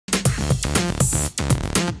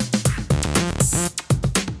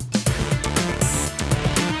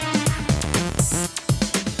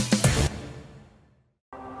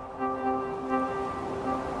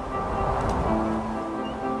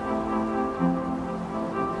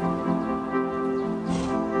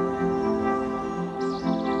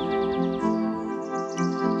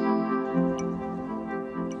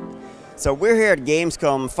So we're here at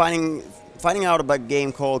Gamescom finding out about a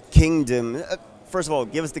game called Kingdom. First of all,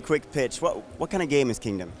 give us the quick pitch. What kind of game is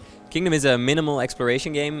Kingdom? Kingdom is a minimal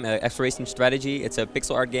exploration game, exploration strategy. It's a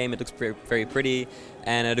pixel art game. It looks very pretty,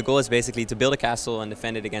 and the goal is basically to build a castle and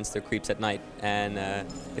defend it against the creeps at night. And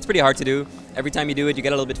it's pretty hard to do. Every time you do it, you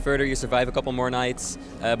get a little bit further. You survive a couple more nights,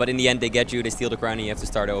 but in the end, they get you. They steal the crown, and you have to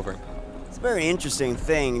start over. It's a very interesting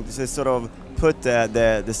thing to sort of put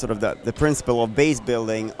the principle of base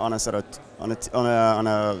building on a sort of on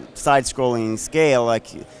a side-scrolling scale, like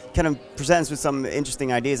kind of presents with some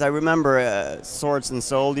interesting ideas. I remember Swords and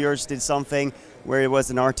Soldiers did something where it was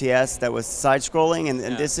an RTS that was side-scrolling,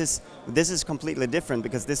 and this is completely different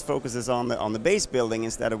because this focuses on the base building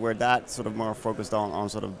instead of where that sort of more focused on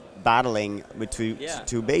sort of battling with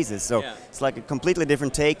two bases. So it's like a completely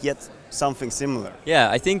different take, yet something similar.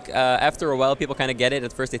 Yeah, I think after a while people kind of get it.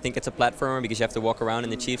 At first they think it's a platformer because you have to walk around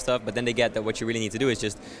and achieve stuff, but then they get that what you really need to do is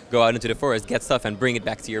just go out into the forest, get stuff, and bring it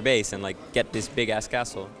back to your base and like get this big-ass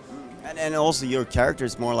castle. And also your character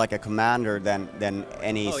is more like a commander than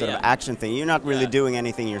any sort of action thing. You're not really doing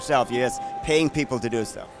anything yourself. You're just paying people to do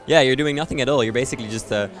stuff. Yeah, you're doing nothing at all. You're basically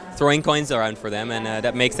just throwing coins around for them, and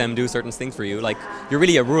that makes them do certain things for you. Like, you're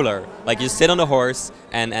really a ruler. Like, you sit on the horse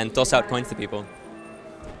and toss out coins to people.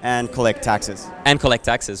 And collect taxes. And collect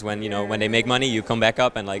taxes. When they make money, you come back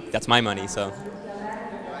up and like, that's my money, so.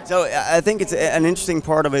 So I think it's an interesting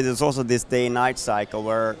part of it is also this day-night cycle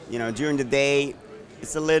where, during the day,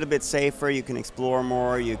 it's a little bit safer, you can explore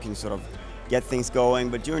more, you can sort of get things going,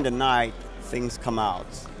 but during the night, things come out.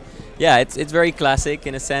 Yeah, it's very classic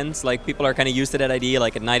in a sense, like people are kind of used to that idea,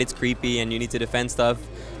 like at night it's creepy and you need to defend stuff.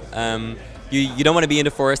 You don't want to be in the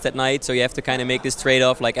forest at night, so you have to kind of make this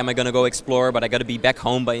trade-off, like am I going to go explore, but I got to be back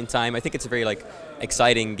home by in time. I think it's a very like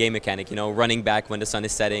exciting game mechanic, running back when the sun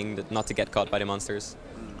is setting, not to get caught by the monsters.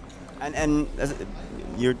 And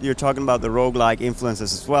you're talking about the roguelike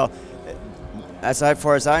influences as well. As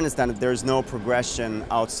far as I understand it, there's no progression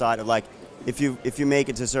outside of like, if you make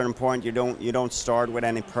it to a certain point, you don't start with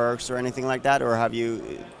any perks or anything like that, or have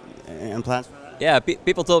you any plans for that? Yeah,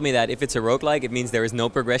 people told me that if it's a roguelike, it means there is no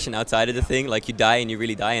progression outside of the thing. Like you die and you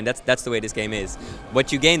really die, and that's the way this game is.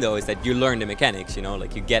 What you gain though is that you learn the mechanics,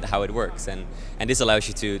 like you get how it works, and this allows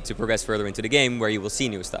you to progress further into the game where you will see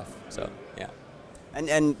new stuff. So yeah.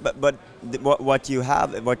 But what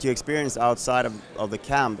you experience outside of the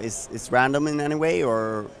camp is random in any way,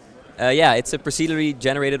 or? Yeah, it's a procedurally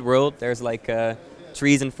generated world. There's like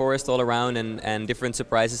trees and forest all around, and different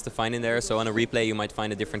surprises to find in there. So on a replay, you might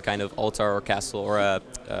find a different kind of altar or castle or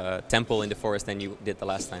a temple in the forest than you did the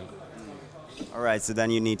last time. All right, so then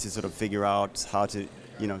you need to sort of figure out how to,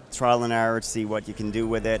 trial and error, see what you can do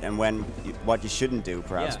with it, and what you shouldn't do,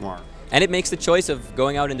 perhaps more. And it makes the choice of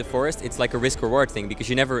going out in the forest, it's like a risk-reward thing, because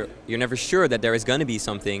you're never sure that there is going to be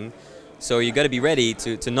something, so you got to be ready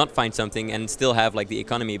to not find something and still have like the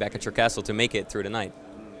economy back at your castle to make it through the night.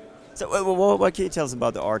 So what can you tell us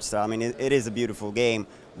about the art style? I mean, it is a beautiful game.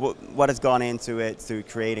 What has gone into it to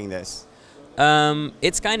creating this?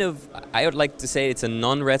 It's kind of, I would like to say it's a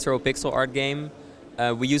non-retro pixel art game.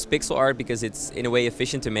 We use pixel art because it's in a way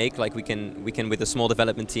efficient to make, like we can with a small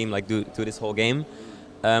development team like do this whole game.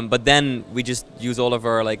 But then we just use all of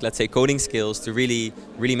our, like, let's say, coding skills to really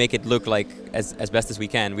make it look like as best as we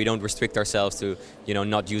can. We don't restrict ourselves to,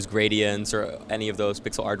 not use gradients or any of those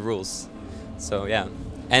pixel art rules. So yeah,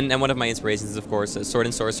 and one of my inspirations is, of course, Sword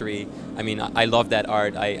and Sorcery. I mean, I love that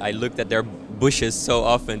art. I looked at their bushes so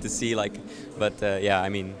often to see, like, but yeah, I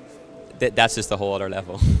mean, that's just a whole other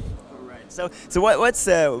level. All right. So what's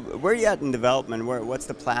where are you at in development? What's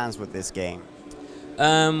the plans with this game?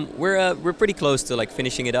 We're pretty close to like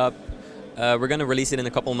finishing it up. We're gonna release it in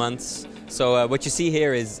a couple months. So what you see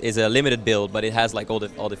here is a limited build, but it has like all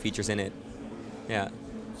the features in it. Yeah.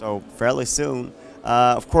 So fairly soon.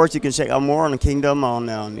 Of course, you can check out more on Kingdom on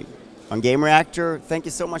Gamereactor. Thank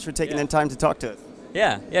you so much for taking the time to talk to us.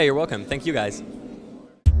 Yeah, you're welcome. Thank you guys.